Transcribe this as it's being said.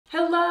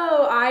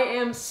Hello, I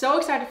am so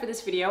excited for this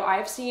video. I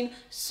have seen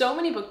so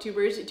many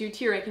booktubers do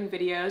tier ranking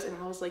videos and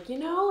I was like, you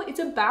know, it's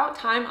about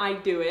time I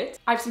do it.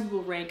 I've seen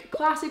people rank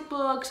classic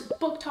books,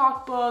 book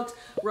talk books,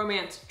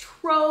 romance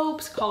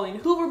tropes, Colleen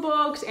Hoover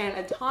books, and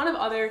a ton of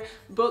other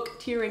book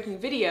tier ranking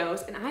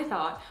videos. And I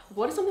thought,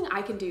 what is something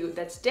I can do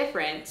that's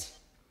different?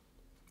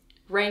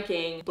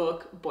 Ranking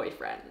book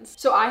boyfriends.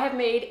 So I have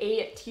made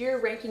a tier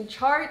ranking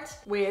chart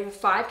with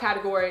 5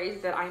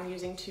 categories that I'm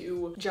using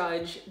to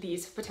judge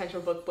these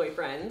potential book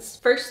boyfriends.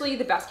 Firstly,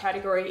 the best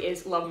category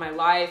is love of my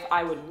life.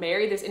 I would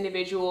marry this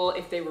individual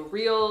if they were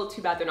real.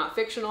 Too bad they're not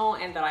fictional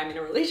and that I'm in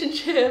a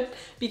relationship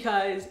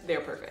because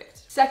they're perfect.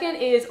 Second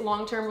is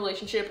long-term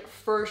relationship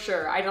for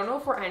sure. I don't know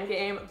if we're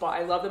endgame, but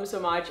I love them so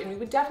much and we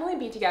would definitely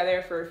be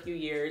together for a few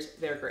years.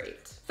 They're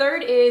great.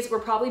 Third is we're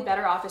probably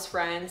better off as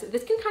friends.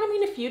 This can kind of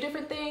mean a few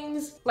different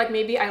things. Like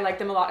maybe I like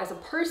them a lot as a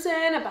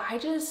person, but I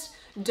just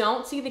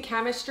don't see the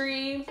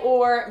chemistry,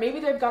 or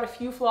maybe they've got a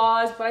few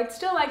flaws, but I'd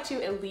still like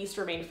to at least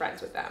remain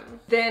friends with them.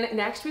 Then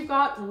next we've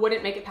got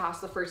wouldn't make it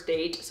past the first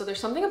date. So there's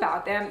something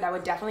about them that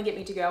would definitely get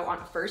me to go on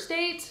a first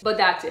date, but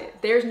that's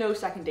it. There's no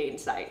second date in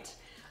sight.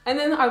 And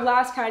then our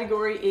last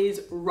category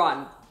is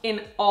run,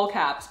 in all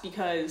caps,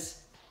 because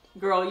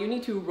girl, you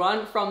need to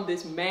run from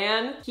this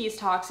man. He's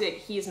toxic,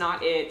 he's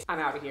not it, I'm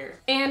out of here.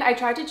 And I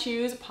tried to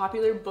choose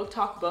popular book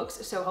talk books,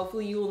 so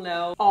hopefully you will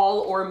know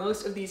all or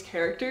most of these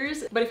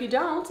characters. But if you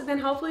don't, then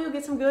hopefully you'll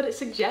get some good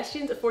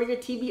suggestions for your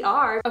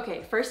TBR.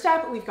 Okay, first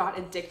up, we've got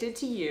Addicted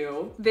to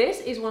You.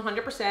 This is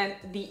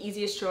 100% the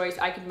easiest choice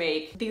I could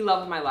make, the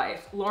love of my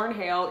life. Lauren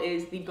Hale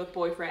is the book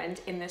boyfriend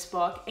in this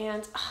book,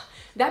 and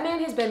that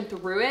man has been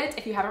through it.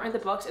 If you haven't read the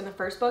books, in the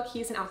first book,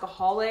 he's an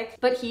alcoholic,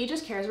 but he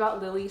just cares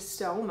about Lily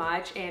so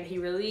much and he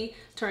really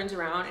turns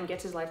around and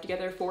gets his life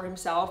together for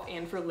himself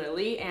and for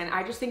Lily. And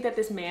I just think that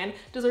this man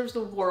deserves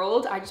the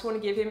world. I just want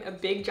to give him a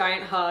big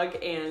giant hug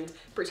and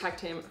protect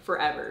him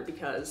forever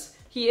because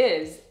he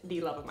is the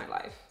love of my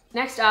life.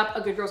 Next up,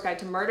 A Good Girl's Guide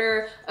to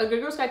Murder. A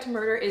Good Girl's Guide to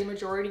Murder is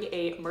majority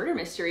a murder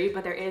mystery,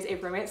 but there is a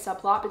romance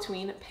subplot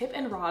between Pip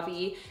and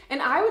Ravi. And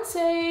I would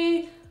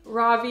say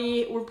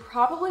Ravi, we're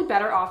probably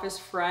better off as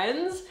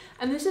friends.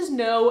 And this is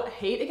no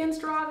hate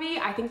against Ravi.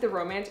 I think the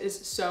romance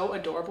is so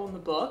adorable in the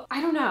book. I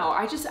don't know,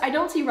 I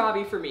don't see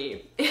Ravi for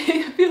me.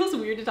 It feels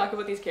weird to talk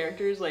about these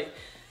characters like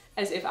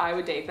as if I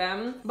would date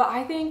them. But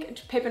I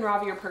think Pip and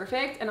Ravi are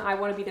perfect and I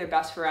want to be their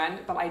best friend,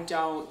 but I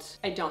don't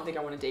think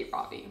I want to date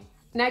Ravi.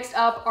 Next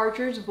up,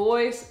 Archer's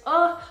voice.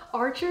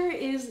 Archer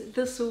is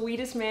the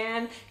sweetest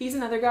man. He's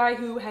another guy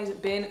who has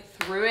been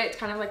through it,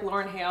 kind of like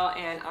Lauren Hale,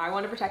 and I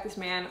want to protect this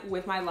man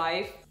with my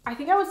life. I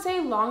think I would say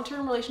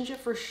long-term relationship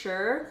for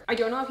sure. I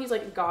don't know if he's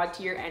like god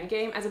tier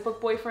endgame as a book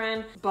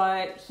boyfriend,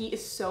 but he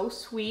is so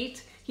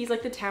sweet. He's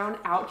like the town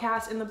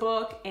outcast in the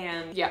book,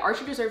 and yeah,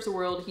 Archer deserves the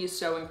world. He is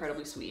so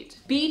incredibly sweet.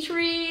 Beach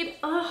read.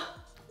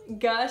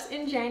 Gus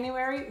and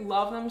January,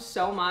 love them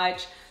so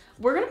much.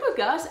 We're gonna put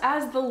Gus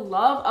as the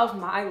love of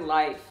my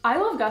life. I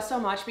love Gus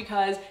so much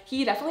because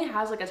he definitely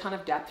has like a ton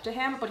of depth to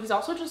him, but he's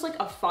also just like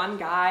a fun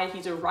guy.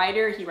 He's a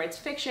writer, he writes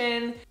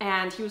fiction,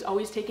 and he was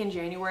always taking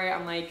January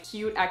on like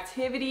cute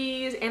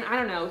activities. And I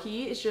don't know,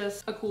 he is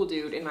just a cool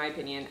dude in my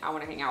opinion. I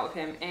wanna hang out with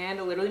him and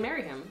literally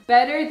marry him.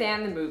 Better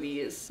than the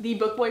movies. The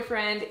book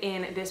boyfriend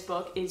in this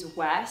book is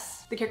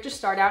Wes. The characters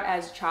start out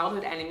as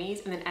childhood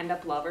enemies and then end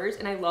up lovers.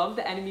 And I love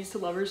the enemies to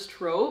lovers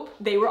trope.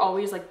 They were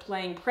always like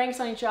playing pranks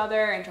on each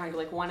other and trying to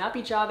like one up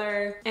each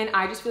other. And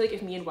I just feel like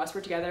if me and Wes were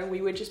together,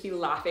 we would just be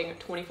laughing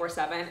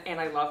 24/7. And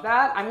I love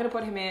that. I'm gonna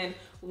put him in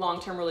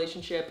long-term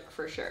relationship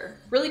for sure.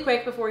 Really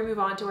quick before we move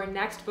on to our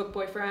next book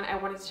boyfriend, I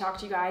wanted to talk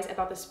to you guys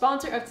about the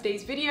sponsor of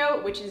today's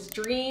video, which is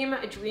Dream.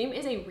 Dream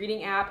is a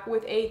reading app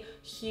with a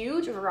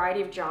huge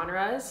variety of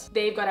genres.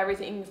 They've got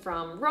everything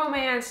from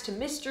romance to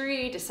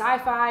mystery to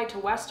sci-fi to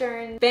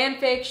western, fan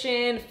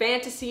fiction,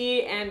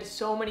 fantasy, and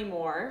so many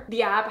more.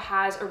 The app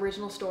has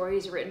original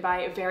stories written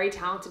by very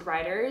talented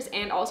writers,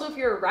 and also if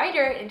you're a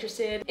writer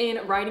interested in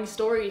writing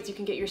stories, you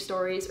can get your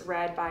stories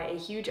read by a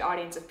huge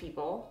audience of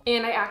people.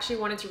 And I actually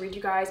wanted to read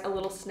you guys a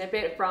little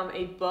snippet from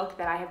a book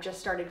that I have just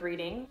started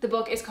reading. The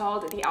book is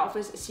called The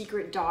Alpha's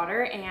Secret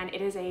Daughter, and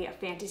it is a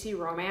fantasy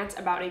romance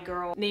about a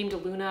girl named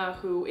Luna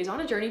who is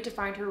on a journey to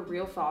find her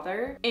real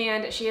father,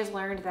 and she has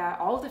learned that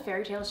all of the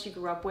fairy tales she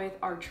grew up with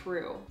are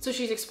true. So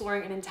she's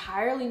exploring an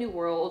entirely new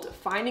world,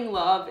 finding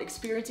love,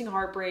 experiencing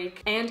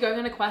heartbreak, and going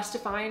on a quest to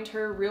find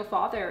her real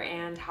father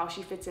and how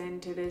she fits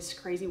into this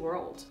crazy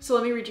world. So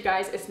let me read you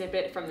guys a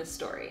snippet from this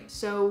story.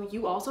 So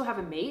you also have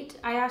a mate?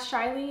 I asked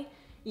shyly.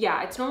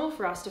 Yeah, it's normal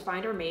for us to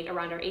find our mate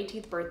around our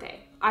 18th birthday.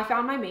 I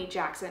found my mate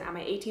Jackson at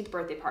my 18th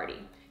birthday party.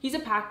 He's a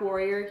pack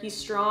warrior, he's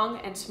strong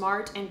and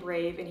smart and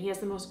brave, and he has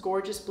the most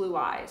gorgeous blue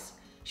eyes,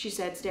 she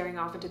said, staring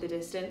off into the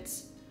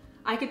distance.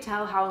 I could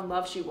tell how in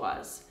love she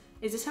was.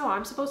 Is this how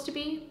I'm supposed to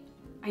be?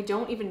 I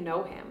don't even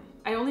know him.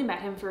 I only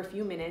met him for a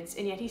few minutes,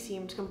 and yet he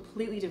seemed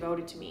completely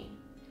devoted to me.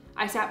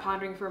 I sat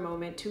pondering for a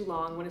moment too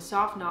long when a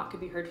soft knock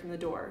could be heard from the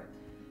door.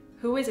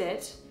 Who is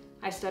it?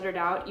 I stuttered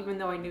out, even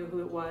though I knew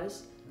who it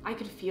was. I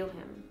could feel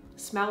him,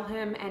 smell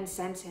him, and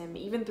sense him,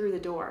 even through the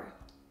door.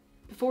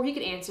 Before he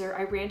could answer,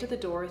 I ran to the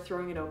door,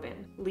 throwing it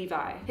open.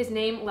 Levi. His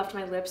name left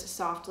my lips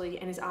softly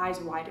and his eyes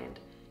widened.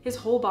 His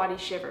whole body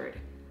shivered.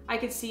 I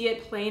could see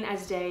it plain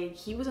as day.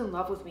 He was in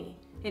love with me,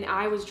 and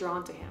I was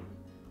drawn to him.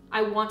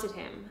 I wanted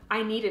him.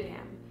 I needed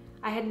him.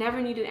 I had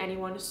never needed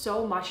anyone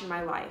so much in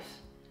my life.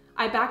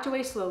 I backed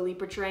away slowly,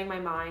 betraying my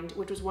mind,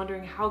 which was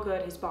wondering how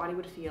good his body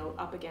would feel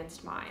up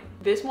against mine.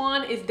 This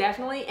one is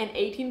definitely an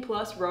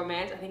 18+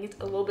 romance. I think it's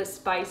a little bit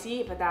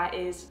spicy, but that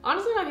is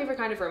honestly my favorite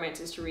kind of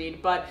romances to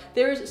read. But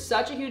there's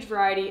such a huge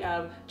variety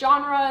of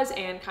genres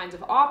and kinds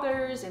of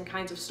authors and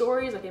kinds of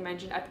stories, like I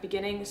mentioned at the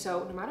beginning.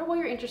 So no matter what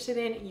you're interested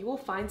in, you will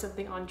find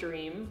something on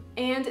Dream.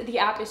 And the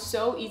app is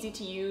so easy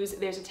to use.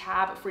 There's a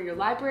tab for your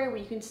library where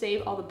you can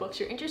save all the books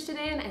you're interested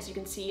in. As you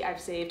can see,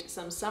 I've saved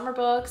some summer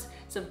books,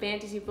 some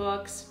fantasy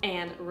books,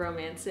 and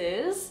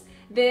romances.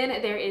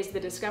 Then there is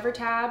the Discover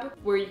tab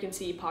where you can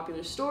see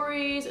popular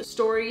stories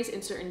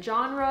in certain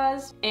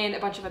genres, and a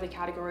bunch of other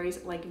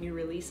categories like new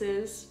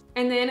releases.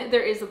 And then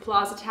there is the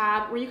Plaza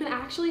tab where you can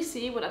actually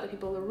see what other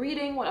people are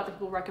reading, what other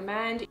people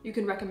recommend. You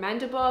can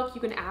recommend a book, you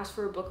can ask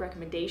for a book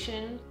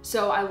recommendation.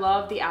 So I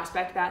love the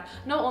aspect that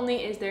not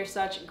only is there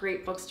such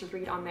great books to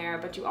read on there,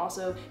 but you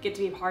also get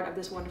to be a part of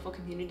this wonderful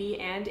community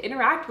and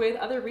interact with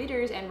other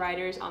readers and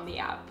writers on the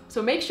app.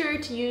 So make sure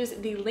to use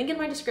the link in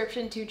my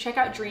description to check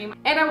out Dream,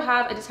 and I will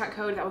have a discount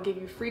code that will give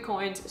you free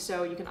coins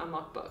so you can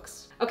unlock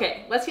books.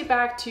 Okay, let's get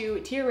back to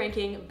tier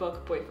ranking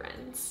book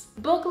boyfriends.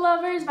 Book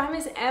Lovers by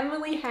Miss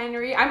Emily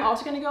Henry. I'm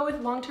also gonna go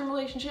with long-term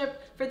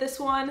relationship for this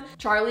one.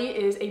 Charlie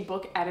is a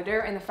book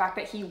editor, and the fact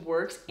that he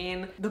works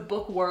in the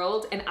book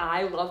world, and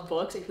I love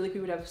books, I feel like we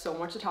would have so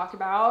much to talk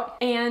about.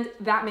 And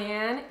that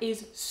man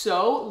is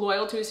so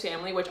loyal to his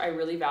family, which I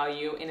really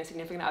value in a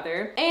significant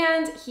other.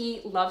 And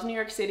he loves New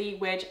York City,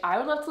 which I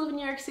would love to live in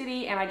New York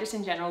City, and I just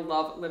in general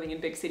love living in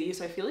big cities,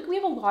 so I feel like we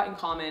have a lot in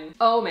common.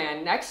 Oh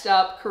man, next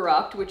up,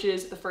 Corrupt, which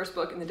is the first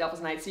book in the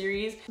Devil's Night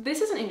series. This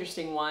is an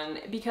interesting one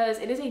because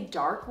it is a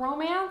dark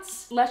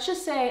romance. Let's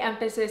just say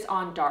emphasis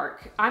on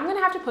dark. I'm gonna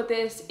have to put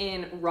this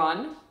in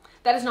Run.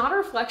 That is not a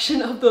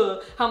reflection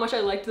of how much I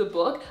liked the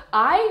book.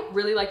 I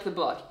really liked the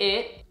book.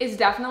 It is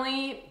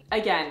definitely,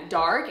 again,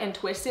 dark and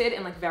twisted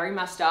and like very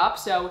messed up.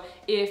 So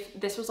if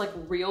this was like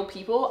real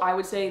people, I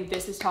would say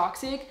this is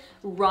toxic,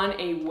 run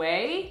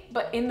away.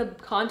 But in the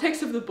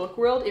context of the book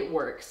world, it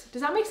works.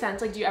 Does that make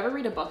sense? Like, do you ever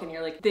read a book and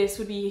you're like, this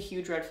would be a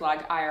huge red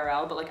flag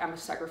IRL, but like I'm a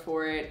sucker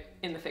for it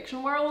in the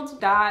fictional world?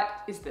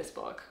 That is this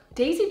book.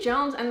 Daisy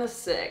Jones and the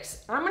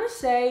Six, I'm gonna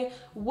say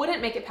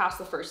wouldn't make it past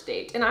the first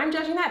date. And I'm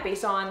judging that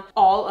based on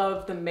all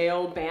of the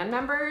male band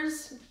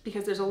members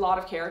because there's a lot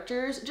of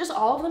characters, just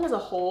all of them as a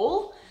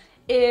whole.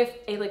 If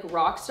a like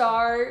rock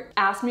star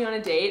asked me on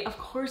a date, of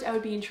course I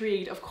would be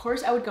intrigued. Of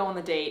course I would go on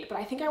the date, but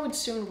I think I would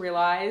soon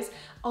realize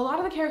a lot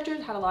of the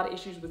characters had a lot of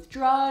issues with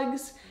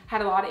drugs,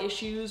 had a lot of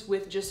issues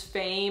with just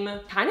fame,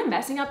 kind of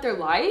messing up their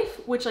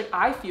life, which like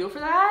I feel for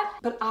that,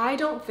 but I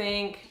don't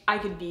think I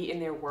could be in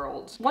their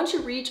world. Once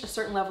you reach a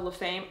certain level of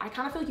fame, I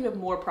kind of feel like you have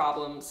more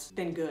problems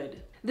than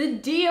good. The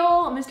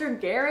Deal, Mr.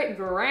 Garrett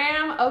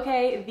Graham.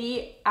 Okay,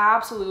 the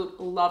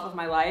absolute love of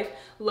my life.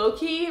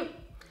 Low-key,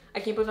 I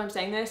can't believe I'm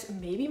saying this,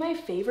 maybe my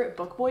favorite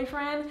book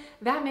boyfriend.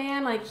 That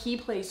man, like, he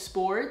plays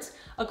sports,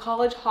 a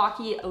college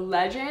hockey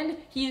legend.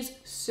 He's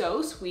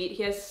so sweet.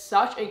 He has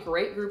such a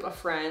great group of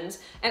friends.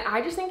 And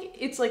I just think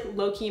it's like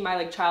low-key my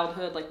like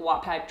childhood, like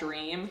Wattpad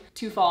dream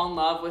to fall in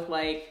love with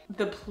like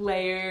the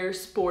player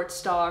sports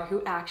star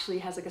who actually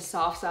has like a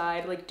soft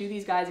side. Like, do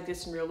these guys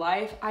exist in real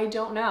life? I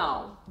don't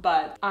know,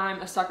 but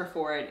I'm a sucker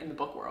for it in the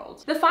book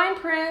world. The Fine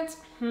Print,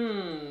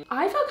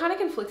 I felt kind of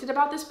conflicted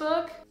about this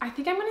book. I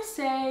think I'm gonna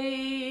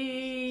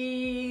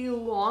say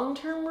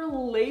long-term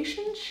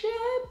relationship.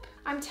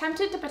 I'm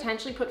tempted to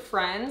potentially put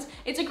Friends.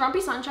 It's a Grumpy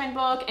Sunshine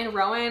book, and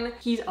Rowan,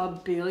 he's a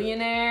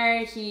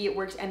billionaire. He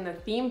works in the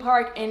theme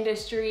park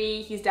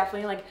industry. He's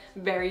definitely like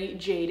very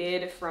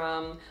jaded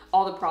from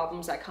all the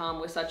problems that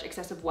come with such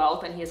excessive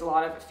wealth, and he has a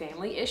lot of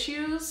family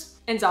issues.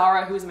 And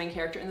Zara, who's the main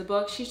character in the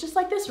book, she's just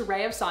like this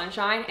ray of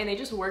sunshine, and they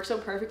just work so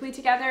perfectly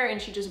together,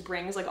 and she just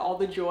brings like all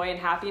the joy and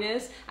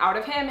happiness out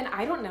of him. And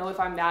I don't know if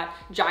I'm that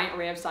giant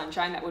ray of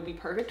sunshine that would be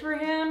perfect for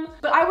him,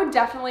 but I would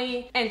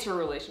definitely enter a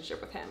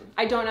relationship with him.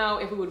 I don't know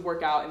if it would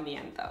work out in the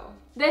end though.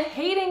 The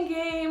Hating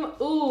Game,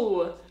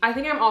 ooh. I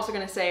think I'm also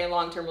gonna say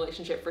long-term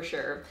relationship for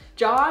sure.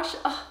 Josh,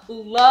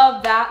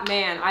 love that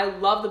man. I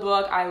love the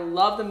book, I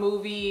love the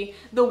movie.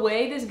 The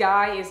way this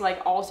guy is like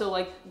also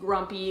like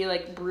grumpy,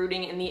 like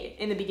brooding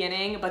in the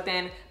beginning, but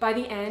then by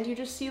the end you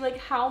just see like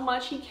how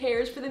much he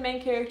cares for the main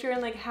character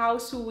and like how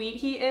sweet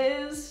he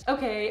is.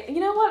 Okay, you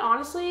know what,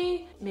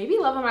 honestly, maybe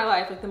love of my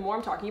life, like the more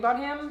I'm talking about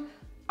him,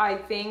 I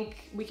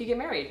think we could get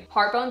married.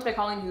 Heartbones by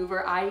Colleen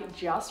Hoover. I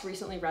just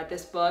recently read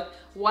this book.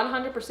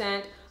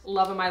 100%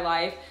 love of my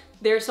life.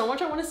 There's so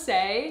much I want to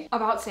say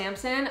about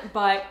Samson,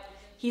 but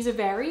he's a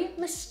very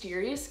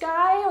mysterious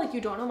guy. Like,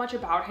 you don't know much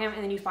about him,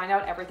 and then you find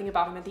out everything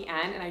about him at the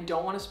end, and I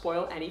don't want to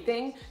spoil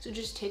anything. So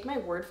just take my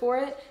word for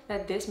it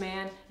that this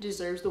man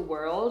deserves the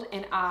world,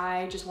 and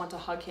I just want to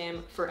hug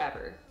him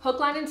forever. Hook,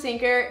 Line, and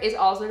Sinker is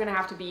also gonna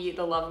have to be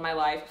the love of my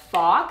life.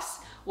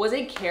 Fox, was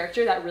a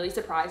character that really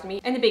surprised me.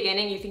 In the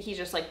beginning, you think he's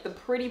just like the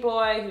pretty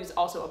boy who's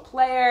also a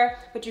player,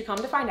 but you come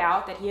to find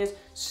out that he has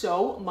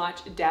so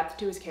much depth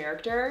to his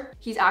character.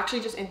 He's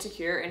actually just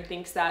insecure and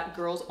thinks that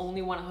girls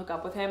only want to hook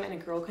up with him and a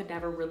girl could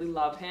never really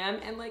love him.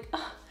 And like,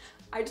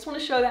 I just want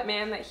to show that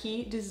man that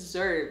he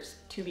deserves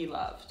to be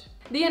loved.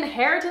 The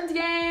Inheritance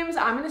Games,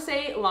 I'm gonna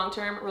say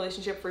long-term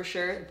relationship for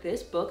sure.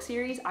 This book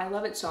series, I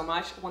love it so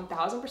much,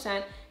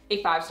 1000%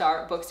 a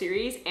 5-star book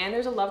series, and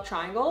there's a love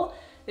triangle.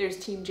 There's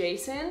Team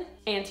Jason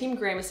and Team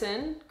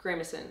Grayson,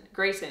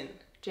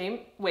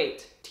 Team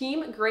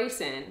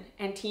Grayson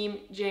and Team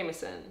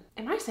Jameson.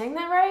 Am I saying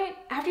that right?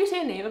 After you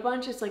say a name a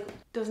bunch, it's like,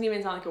 doesn't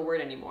even sound like a word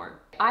anymore.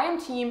 I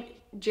am Team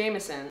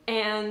Jameson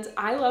and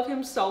I love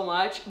him so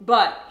much,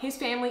 but his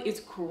family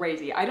is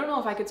crazy. I don't know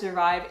if I could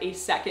survive a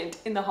second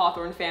in the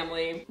Hawthorne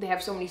family. They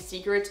have so many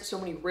secrets, so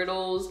many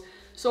riddles,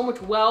 so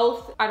much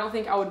wealth. I don't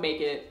think I would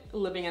make it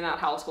living in that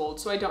household,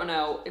 so I don't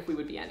know if we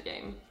would be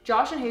endgame.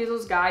 Josh and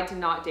Hazel's Guide to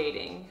Not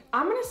Dating.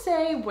 I'm gonna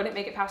say wouldn't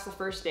make it past the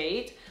first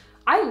date.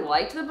 I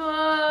liked the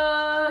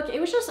book.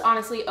 It was just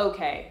honestly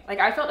okay. Like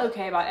I felt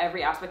okay about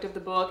every aspect of the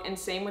book, and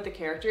same with the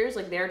characters.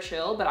 Like they're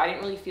chill, but I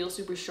didn't really feel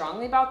super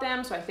strongly about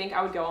them. So I think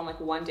I would go on like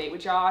one date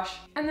with Josh.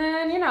 And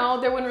then, you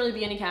know, there wouldn't really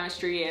be any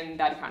chemistry and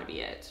that'd kind of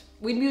be it.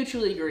 We'd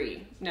mutually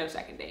agree, no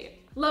second date.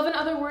 Love in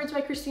Other Words by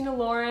Christina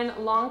Lauren.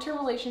 Long-term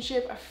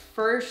relationship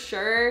for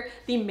sure.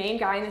 The main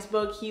guy in this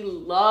book, he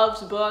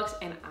loves books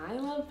and I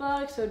love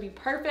books, so it'd be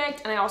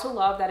perfect. And I also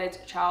love that it's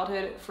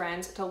childhood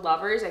friends to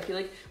lovers. I feel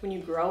like when you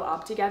grow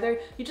up together,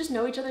 you just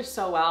know each other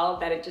so well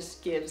that it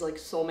just gives like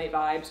soulmate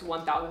vibes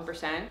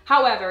 1000%.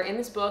 However, in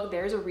this book,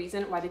 there's a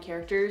reason why the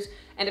characters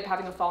end up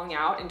having a falling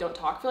out and don't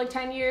talk for like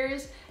 10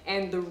 years.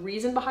 And the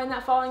reason behind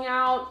that falling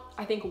out,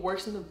 I think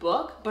works in the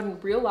book, but in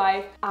real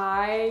life,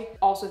 I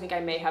also think I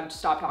may have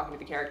stopped talking to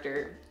the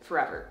character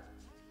forever.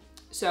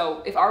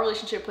 So if our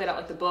relationship played out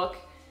like the book,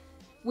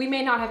 we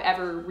may not have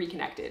ever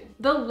reconnected.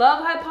 The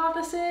Love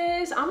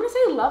Hypothesis, I'm gonna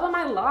say love of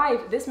my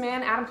life. This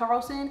man, Adam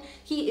Carlson,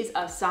 he is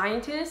a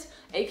scientist,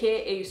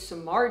 aka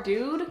smart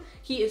dude.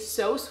 He is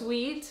so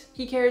sweet.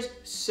 He cares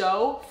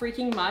so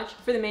freaking much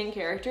for the main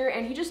character,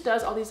 and he just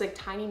does all these like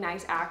tiny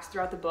nice acts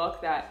throughout the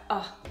book that,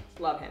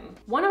 love him.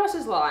 One of Us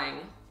is Lying.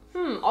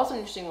 Also an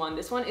interesting one.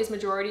 This one is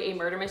majority a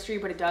murder mystery,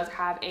 but it does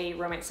have a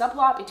romance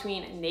subplot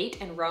between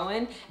Nate and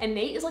Rowan. And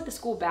Nate is like the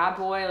school bad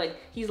boy. Like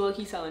he's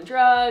low-key selling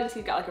drugs.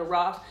 He's got like a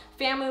rough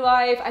family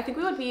life. I think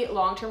we would be a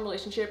long-term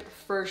relationship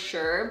for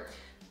sure.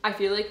 I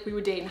feel like we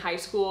would date in high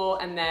school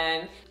and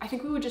then I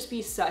think we would just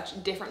be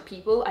such different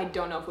people. I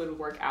don't know if it would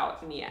work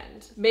out in the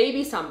end.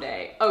 Maybe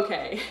someday.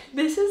 Okay,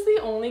 this is the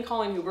only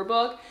Colleen Hoover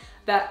book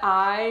that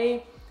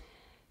I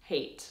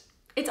hate.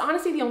 It's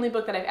honestly the only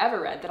book that I've ever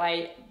read that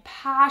I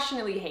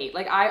passionately hate.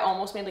 Like I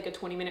almost made like a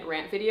 20-minute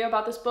rant video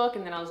about this book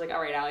and then I was like,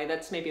 all right, Allie,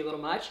 that's maybe a little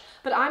much,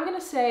 but I'm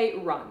gonna say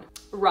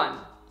Run.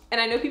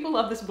 And I know people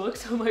love this book,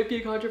 so it might be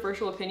a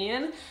controversial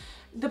opinion.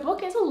 The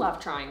book is a love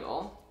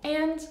triangle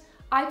and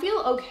I feel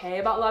okay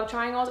about love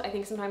triangles. I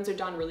think sometimes they're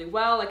done really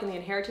well, like in the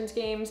Inheritance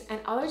Games, and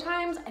other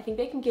times I think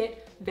they can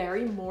get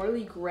very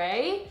morally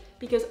gray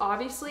because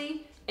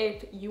obviously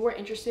if you are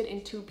interested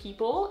in two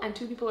people and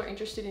two people are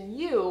interested in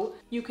you,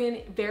 you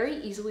can very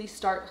easily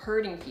start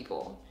hurting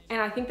people.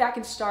 And I think that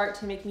can start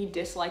to make me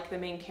dislike the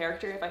main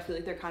character if I feel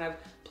like they're kind of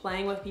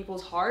playing with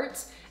people's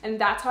hearts. And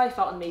that's how I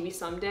felt in Maybe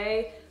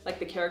Someday. Like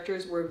the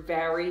characters were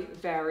very,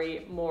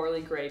 very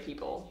morally gray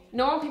people.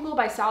 Normal People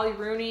by Sally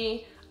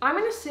Rooney. I'm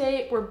gonna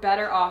say we're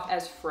better off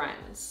as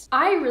friends.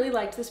 I really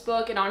liked this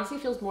book. It honestly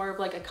feels more of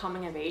like a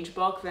coming of age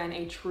book than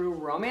a true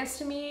romance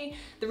to me.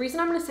 The reason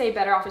I'm gonna say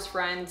better off as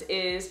friends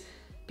is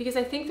because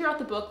I think throughout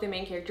the book, the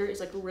main character is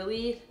like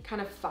really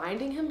kind of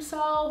finding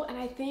himself. And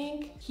I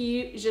think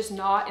he's just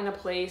not in a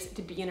place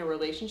to be in a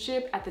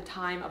relationship at the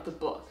time of the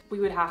book. We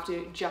would have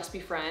to just be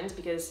friends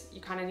because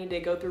you kind of need to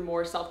go through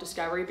more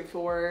self-discovery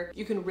before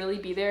you can really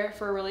be there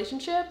for a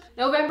relationship.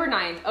 November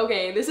 9th.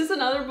 Okay, this is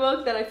another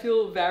book that I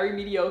feel very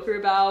mediocre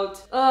about.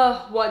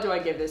 What do I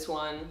give this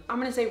one? I'm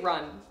gonna say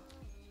Run.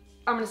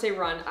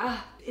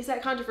 Is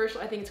that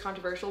controversial? I think it's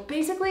controversial.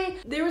 Basically,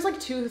 there was like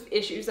two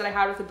issues that I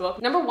had with the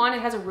book. Number one,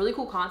 it has a really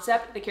cool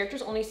concept. The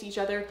characters only see each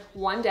other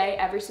one day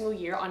every single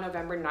year on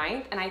November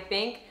 9th. And I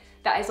think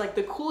that is like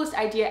the coolest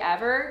idea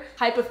ever,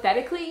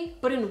 hypothetically,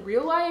 but in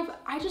real life,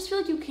 I just feel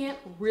like you can't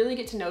really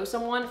get to know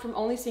someone from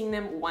only seeing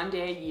them one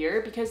day a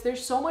year because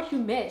there's so much you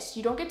miss.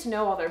 You don't get to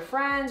know all their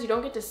friends, you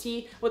don't get to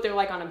see what they're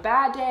like on a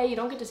bad day, you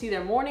don't get to see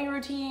their morning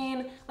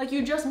routine, like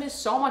you just miss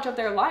so much of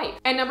their life.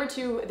 And number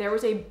two, there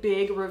was a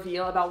big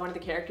reveal about one of the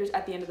characters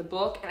at the end of the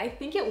book, and I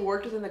think it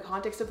worked within the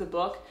context of the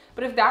book,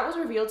 but if that was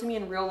revealed to me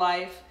in real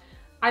life,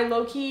 I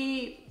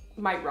low-key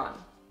might run,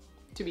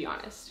 to be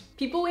honest.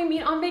 People We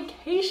Meet on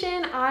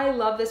Vacation. I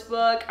love this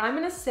book. I'm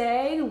gonna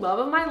say love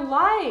of my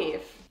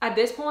life. At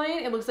this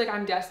point, it looks like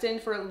I'm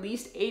destined for at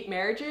least 8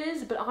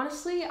 marriages, but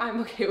honestly, I'm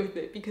okay with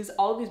it because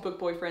all of these book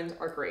boyfriends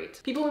are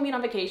great. People we meet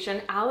on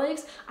vacation,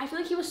 Alex, I feel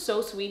like he was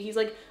so sweet. He's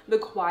like the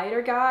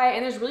quieter guy,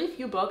 and there's really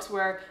few books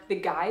where the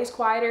guy is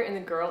quieter and the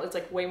girl is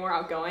like way more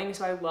outgoing,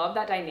 so I love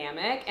that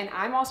dynamic. And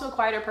I'm also a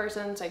quieter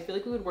person, so I feel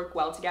like we would work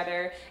well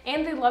together.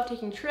 And they love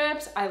taking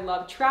trips. I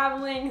love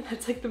traveling.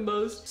 That's like the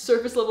most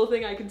surface level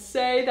thing I could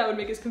say that would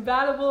make us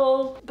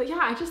compatible. But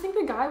yeah, I just think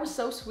the guy was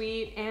so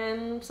sweet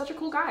and such a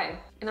cool guy,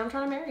 and I'm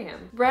trying to marry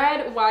him.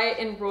 Red, White,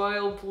 and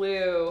Royal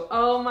Blue.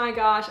 Oh my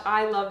gosh,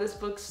 I love this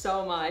book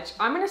so much.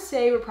 I'm gonna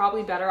say we're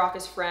probably better off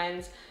as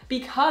friends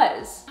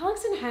because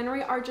Alex and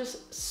Henry are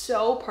just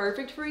so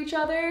perfect for each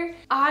other.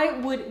 I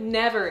would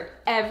never,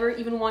 ever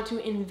even want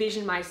to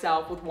envision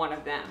myself with one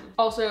of them.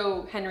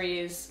 Also, Henry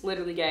is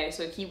literally gay,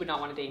 so he would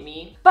not want to date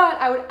me, but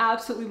I would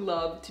absolutely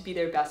love to be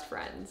their best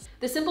friends.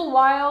 The Simple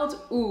Wilds,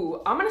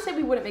 ooh, I'm gonna say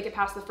we wouldn't make it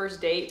past the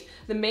first date.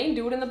 The main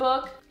dude in the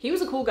book, he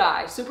was a cool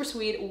guy, super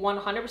sweet,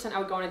 100% I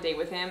would go on a date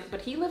with him,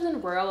 but he lives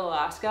in rural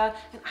Alaska,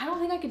 and I don't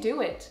think I could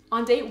do it.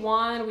 On date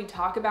 1, we'd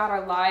talk about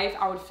our life,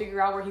 I would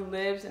figure out where he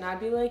lives, and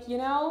I'd be like, you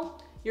know,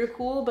 you're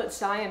cool, but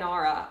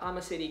sayonara, I'm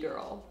a city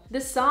girl.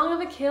 The Song of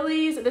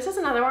Achilles, this is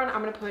another one I'm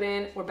gonna put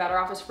in We're Better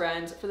Off as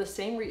Friends for the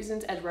same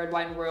reasons as Red,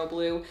 White, and Royal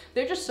Blue.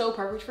 They're just so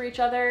perfect for each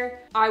other.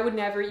 I would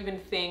never even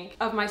think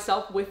of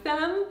myself with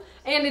them,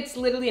 and it's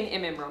literally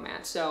an MM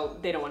romance, so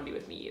they don't wanna be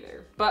with me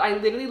either. But I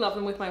literally love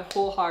them with my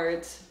whole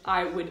heart.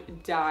 I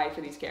would die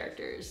for these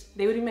characters.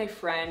 They would be my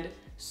friend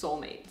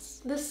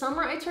soulmates. The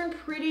Summer I Turned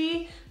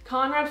Pretty,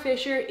 Conrad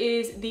Fisher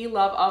is the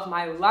love of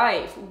my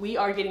life. We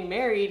are getting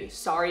married,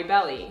 sorry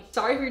Belly.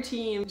 Sorry for your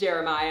team,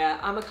 Jeremiah.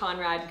 I'm a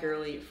Conrad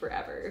girly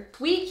forever.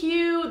 Sweet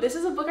Q, this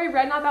is a book I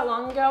read not that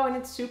long ago and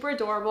it's super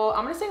adorable.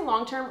 I'm gonna say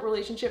long-term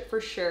relationship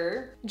for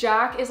sure.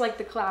 Jack is like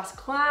the class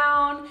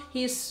clown.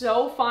 He's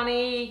so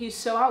funny, he's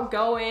so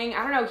outgoing.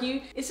 I don't know,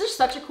 he is just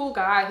such a cool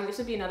guy. I think this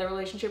would be another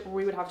relationship where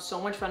we would have so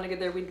much fun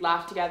together, we'd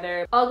laugh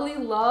together. Ugly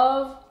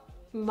Love,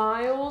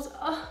 Miles,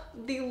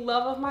 the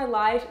love of my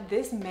life.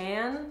 This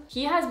man,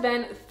 he has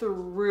been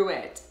through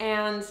it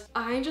and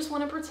I just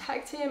want to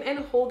protect him and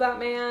hold that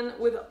man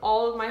with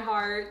all of my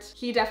heart.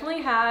 He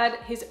definitely had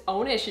his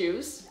own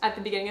issues at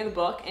the beginning of the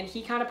book and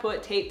he kind of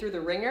put Tate through the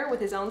ringer with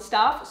his own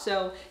stuff,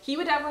 so he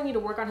would definitely need to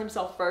work on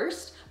himself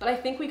first, but I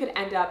think we could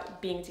end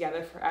up being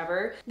together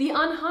forever. The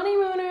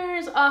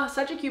Unhoneymooners,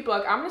 such a cute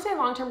book. I'm gonna say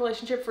long-term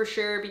relationship for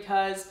sure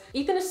because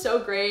Ethan is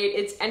so great.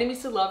 It's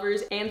enemies to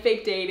lovers and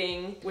fake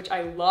dating, which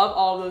I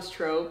love all of those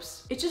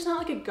tropes. It's just not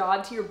like a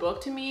god tier book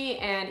to me,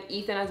 and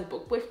Ethan as a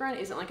book boyfriend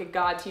isn't like a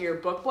god tier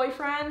book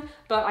boyfriend,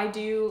 but I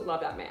do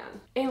love that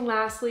man. And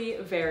lastly,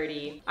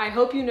 Verity. I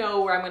hope you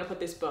know where I'm gonna put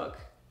this book.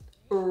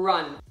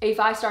 Run. A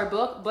 5-star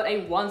book, but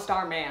a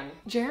 1-star man.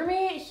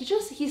 Jeremy,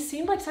 he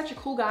seemed like such a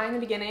cool guy in the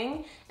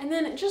beginning, and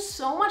then just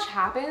so much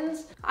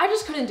happens. I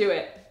just couldn't do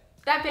it.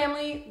 That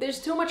family, there's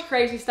too much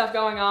crazy stuff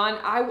going on.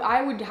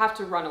 I would have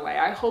to run away.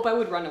 I hope I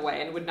would run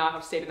away and would not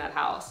have stayed in that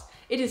house.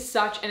 It is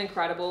such an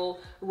incredible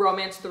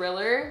romance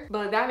thriller,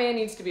 but that man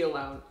needs to be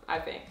alone, I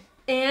think.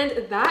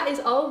 And that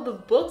is all of the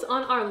books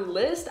on our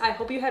list. I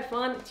hope you had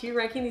fun tier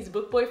ranking these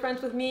book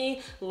boyfriends with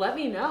me. Let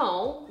me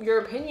know your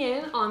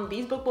opinion on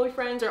these book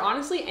boyfriends or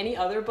honestly any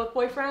other book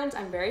boyfriends.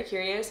 I'm very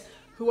curious.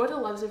 Who are the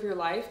loves of your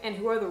life and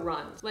who are the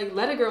runs? Like,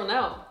 let a girl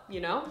know, you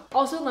know?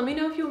 Also, let me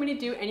know if you want me to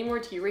do any more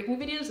tier ranking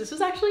videos. This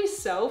was actually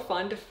so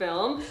fun to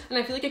film, and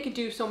I feel like I could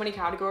do so many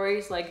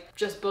categories, like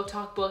just book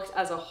talk books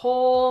as a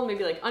whole,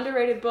 maybe like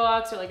underrated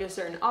books or like a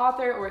certain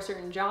author or a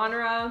certain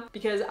genre,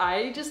 because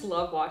I just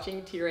love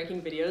watching tier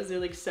ranking videos. They're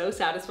like so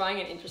satisfying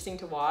and interesting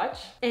to watch.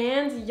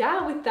 And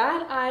yeah, with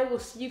that, I will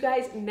see you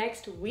guys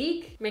next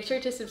week. Make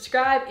sure to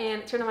subscribe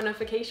and turn on my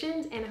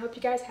notifications, and I hope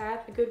you guys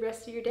have a good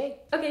rest of your day.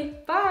 Okay,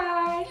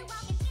 bye!